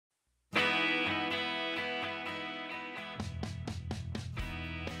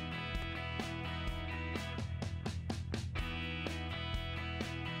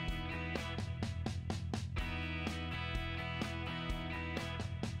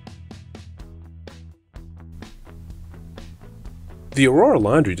The Aurora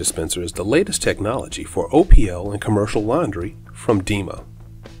Laundry Dispenser is the latest technology for OPL and commercial laundry from DEMA.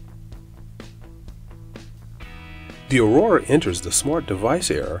 The Aurora enters the smart device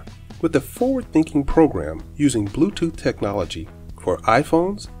era with a forward-thinking program using Bluetooth technology for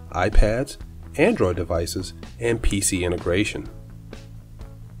iPhones, iPads, Android devices, and PC integration.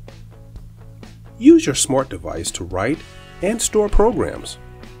 Use your smart device to write and store programs.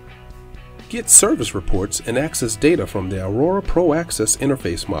 Get service reports and access data from the Aurora Pro-Access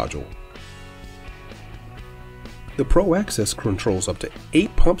interface module. The Pro-Access controls up to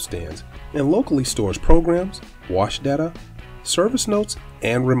 8 pump stands and locally stores programs, wash data, service notes,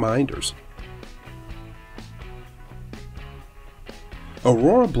 and reminders.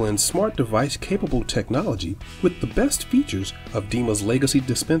 Aurora blends smart device-capable technology with the best features of DEMA's legacy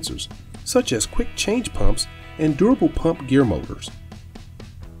dispensers, such as quick change pumps and durable pump gear motors.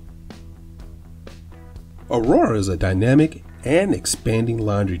 Aurora is a dynamic and expanding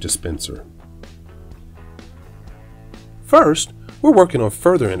laundry dispenser. First, we're working on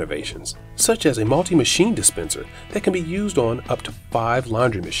further innovations, such as a multi-machine dispenser that can be used on up to 5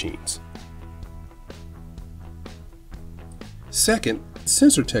 laundry machines. Second,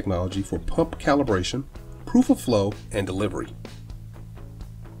 sensor technology for pump calibration, proof of flow, and delivery.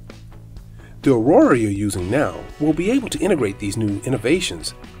 The Aurora you're using now will be able to integrate these new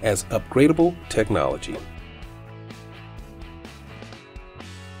innovations as upgradable technology.